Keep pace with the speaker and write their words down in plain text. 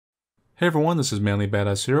Hey everyone, this is Manly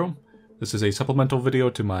Badass Hero. This is a supplemental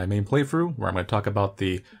video to my main playthrough, where I'm going to talk about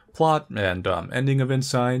the plot and ending of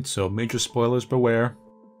Inside, so major spoilers beware.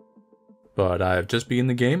 But I've just beaten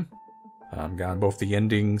the game. I've gotten both the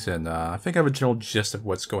endings, and I think I have a general gist of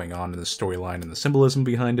what's going on in the storyline and the symbolism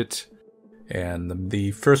behind it. And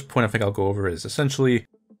the first point I think I'll go over is essentially,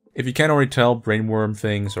 if you can't already tell, brainworm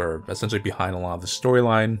things are essentially behind a lot of the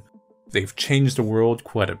storyline. They've changed the world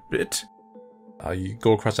quite a bit. You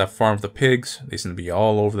go across that farm with the pigs, they seem to be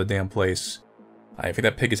all over the damn place. I think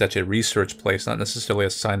that pig is actually a research place, not necessarily a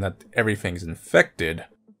sign that everything's infected,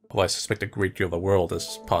 although I suspect a great deal of the world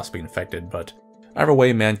is possibly infected, but either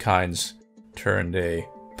way, mankind's turned a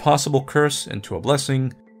possible curse into a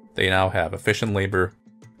blessing. They now have efficient labor.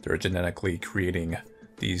 They're genetically creating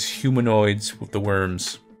these humanoids with the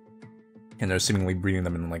worms, and they're seemingly breeding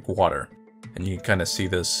them in like water. And you can kind of see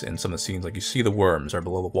this in some of the scenes, like you see the worms are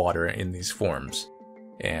below the water in these forms.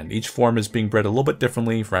 And each form is being bred a little bit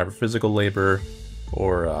differently for either physical labor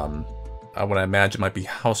or what I imagine might be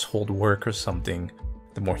household work or something,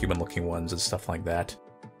 the more human-looking ones and stuff like that.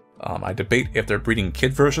 I debate if they're breeding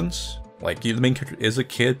kid versions. Like, the main character is a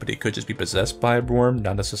kid, but he could just be possessed by a worm,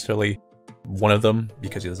 not necessarily one of them,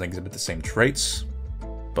 because he doesn't exhibit the same traits.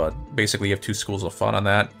 But basically you have two schools of thought on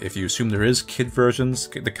that. If you assume there is kid versions,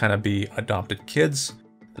 they kind of be adopted kids.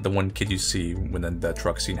 The one kid you see when the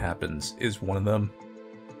truck scene happens is one of them.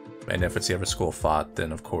 And if it's the other school of thought,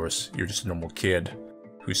 then of course you're just a normal kid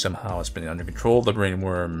who somehow has been under control of the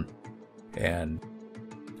brainworm, and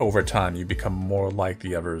over time you become more like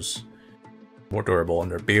the others, more durable, and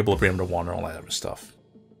they're able to bring them to water and all that other stuff.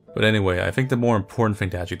 But anyway, I think the more important thing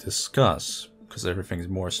to actually discuss, because everything's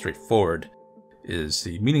more straightforward, is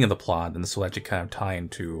the meaning of the plot, and this will actually kind of tie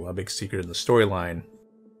into a big secret in the storyline.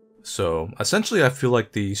 So, essentially I feel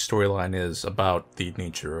like the storyline is about the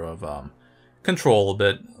nature of control a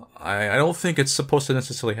bit. I don't think it's supposed to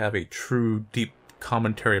necessarily have a true, deep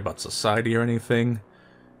commentary about society or anything.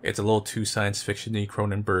 It's a little too science fiction-y,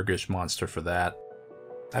 Cronenbergish monster for that.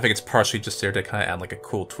 I think it's partially just there to kind of add like a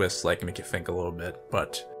cool twist, like make you think a little bit.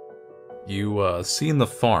 But you see in the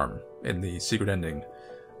farm, in the secret ending,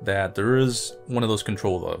 that there is one of those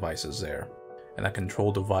control devices there, and that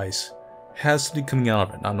control device has something coming out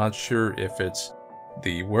of it. I'm not sure if it's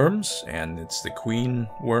the worms, and it's the queen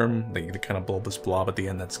worm, the kind of bulbous blob at the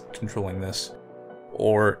end that's controlling this,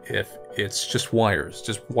 or if it's just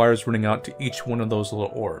wires running out to each one of those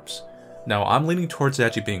little orbs. Now, I'm leaning towards it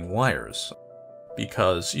actually being wires,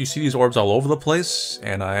 because you see these orbs all over the place,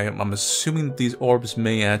 and I'm assuming that these orbs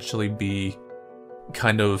may actually be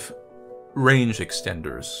kind of range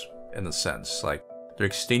extenders, in a sense. Like, they're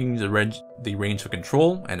extending the range of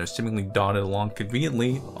control, and they're seemingly dotted along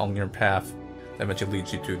conveniently along your path that eventually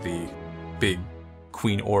leads you to the big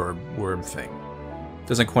queen orb worm thing.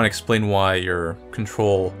 Doesn't quite explain why your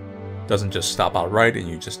control doesn't just stop outright and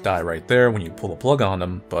you just die right there when you pull the plug on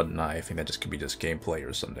them, but I think that just could be just gameplay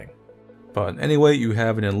or something. But anyway, you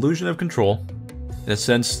have an illusion of control. In a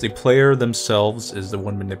sense, the player themselves is the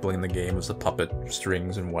one manipulating the game as the puppet,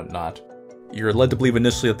 strings and whatnot. You're led to believe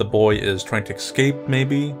initially that the boy is trying to escape,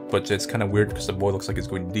 maybe, but it's kind of weird because the boy looks like he's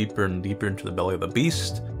going deeper and deeper into the belly of the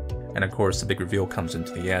beast. And of course, the big reveal comes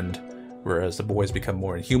into the end, whereas the boys become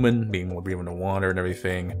more inhuman, being able to breathe into water and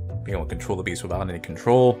everything, being able to control the beast without any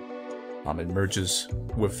control. It merges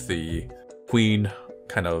with the queen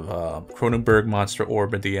kind of Cronenberg monster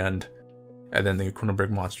orb at the end, and then the Cronenberg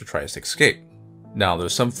monster tries to escape. Now,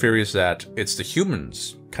 there's some theories that it's the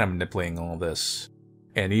humans kind of manipulating all this,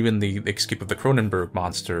 and even the escape of the Cronenberg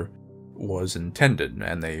monster was intended,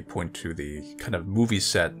 and they point to the kind of movie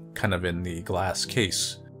set kind of in the glass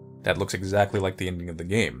case that looks exactly like the ending of the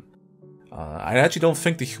game. I actually don't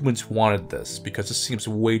think the humans wanted this, because it seems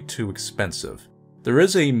way too expensive. There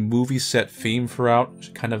is a movie set theme throughout,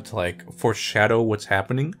 kind of to like foreshadow what's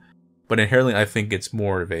happening, but inherently I think it's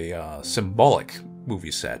more of a symbolic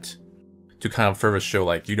movie set, to kind of further show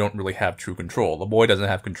like you don't really have true control. The boy doesn't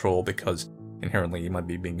have control because inherently he might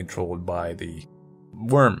be being controlled by the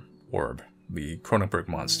worm orb, the Cronenberg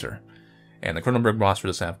monster. And the Cronenberg monster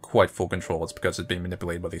doesn't have quite full control. It's because it's being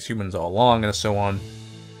manipulated by these humans all along and so on.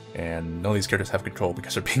 And none of these characters have control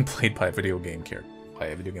because they're being played by a video game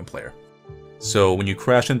player. So when you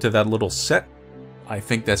crash into that little set, I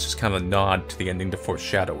think that's just kind of a nod to the ending to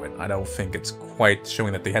foreshadow it. I don't think it's quite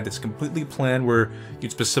showing that they had this completely planned where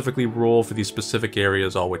you'd specifically roll for these specific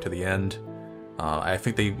areas all the way to the end. I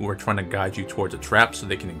think they were trying to guide you towards a trap so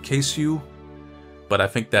they can encase you. But I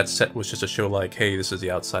think that set was just to show like, hey, this is the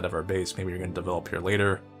outside of our base, maybe you're going to develop here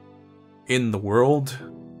later in the world.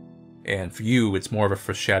 And for you, it's more of a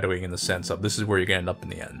foreshadowing in the sense of this is where you're going to end up in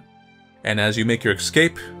the end. And as you make your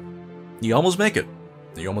escape, You almost make it.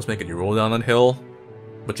 You almost make it. You roll down that hill,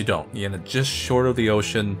 but you don't. You end up just short of the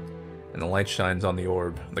ocean, and the light shines on the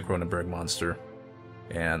orb, the Cronenberg monster,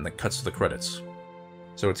 and it cuts to the credits.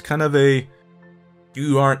 So it's kind of a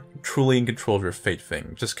you aren't truly in control of your fate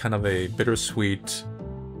thing. Just kind of a bittersweet,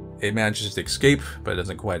 it manages to escape, but it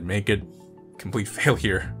doesn't quite make it. Complete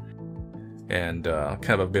failure. And kind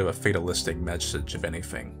of a bit of a fatalistic message, if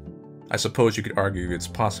anything. I suppose you could argue it's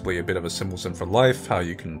possibly a bit of a symbolism for life, how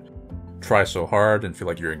you can try so hard and feel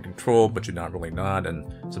like you're in control, but you're not really not,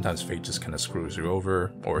 and sometimes fate just kind of screws you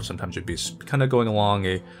over, or sometimes you'd be kind of going along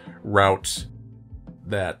a route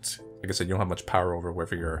that, like I said, you don't have much power over,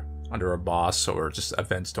 whether you're under a boss or just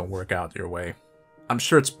events don't work out your way. I'm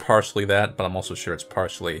sure it's partially that, but I'm also sure it's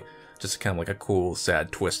partially just kind of like a cool,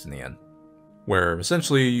 sad twist in the end, where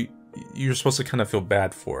essentially you're supposed to kind of feel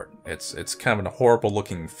bad for it. It's kind of a horrible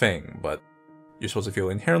looking thing, but you're supposed to feel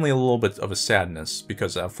inherently a little bit of a sadness,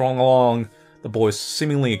 because for all along, the boy's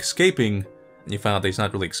seemingly escaping, and you find out that he's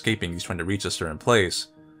not really escaping, he's trying to reach a certain place,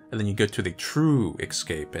 and then you get to the true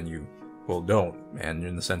escape, and you, well, don't, and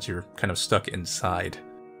in the sense you're kind of stuck inside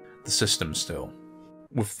the system still.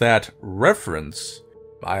 With that reference,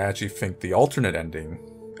 I actually think the alternate ending,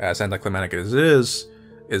 as anticlimactic as it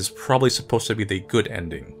is probably supposed to be the good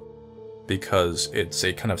ending, because it's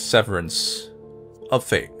a kind of severance of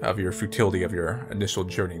fate, of your futility of your initial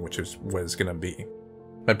journey, which is what it's gonna be.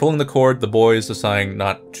 By pulling the cord, the boy is deciding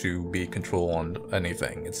not to be in control on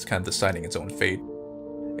anything. It's kind of deciding its own fate.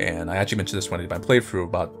 And I actually mentioned this when I did my playthrough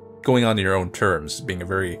about going on your own terms being a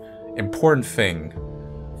very important thing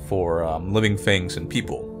for living things and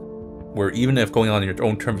people. Where even if going on your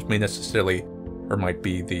own terms may necessarily, or might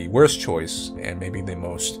be the worst choice, and maybe the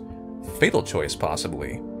most fatal choice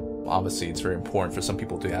possibly, obviously it's very important for some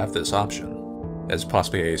people to have this option, as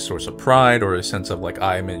possibly a source of pride or a sense of like,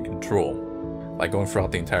 I am in control. Like going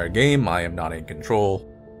throughout the entire game, I am not in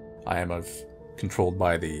control. I am controlled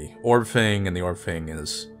by the orb thing, and the orb thing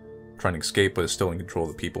is trying to escape, but is still in control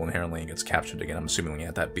of the people inherently and gets captured again, I'm assuming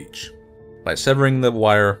at that beach. By severing the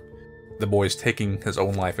wire, the boy is taking his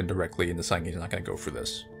own life indirectly and deciding he's not going to go for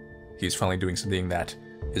this. He's finally doing something that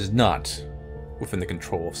is not within the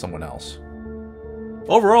control of someone else.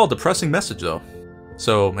 Overall, depressing message though.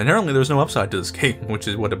 So inherently there's no upside to this game, which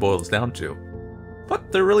is what it boils down to.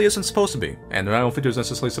 But there really isn't supposed to be, and I don't think there's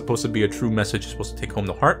necessarily supposed to be a true message you're supposed to take home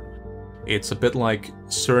to heart. It's a bit like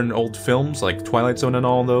certain old films, like Twilight Zone and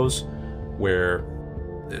all those, where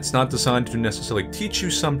it's not designed to necessarily teach you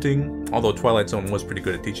something, although Twilight Zone was pretty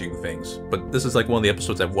good at teaching you things, but this is like one of the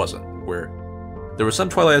episodes that wasn't, where there were some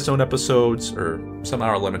Twilight Zone episodes, or some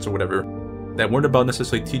Outer Limits or whatever, that weren't about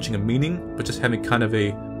necessarily teaching a meaning, but just having kind of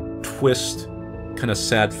a twist, kind of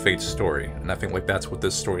sad fate story, and I think like that's what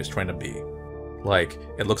this story is trying to be. Like,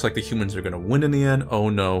 it looks like the humans are going to win in the end. Oh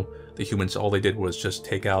no, the humans, all they did was just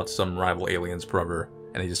take out some rival alien's brother,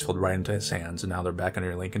 and they just fell right into his hands, and now they're back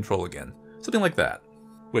under alien control again. Something like that,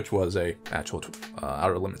 which was a actual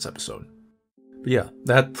Outer Limits episode. But yeah,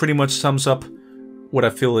 that pretty much sums up what I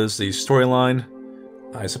feel is the storyline.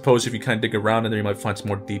 I suppose if you kind of dig around in there, you might find some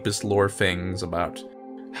more deepest lore things about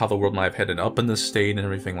how the world might have headed up in this state and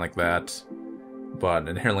everything like that. But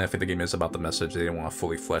inherently, I think the game is about the message. They didn't want to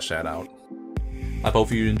fully flesh that out. I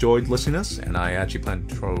hope you enjoyed listening to this, and I actually plan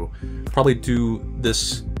to probably do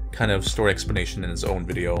this kind of story explanation in its own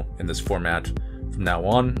video in this format from now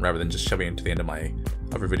on, rather than just shoving it to the end of my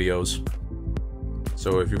other videos.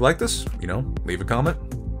 So if you like this, you know, leave a comment,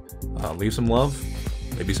 leave some love,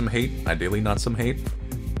 maybe some hate, ideally not some hate.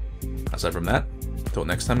 Aside from that, until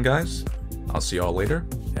next time guys, I'll see y'all later,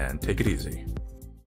 and take it easy.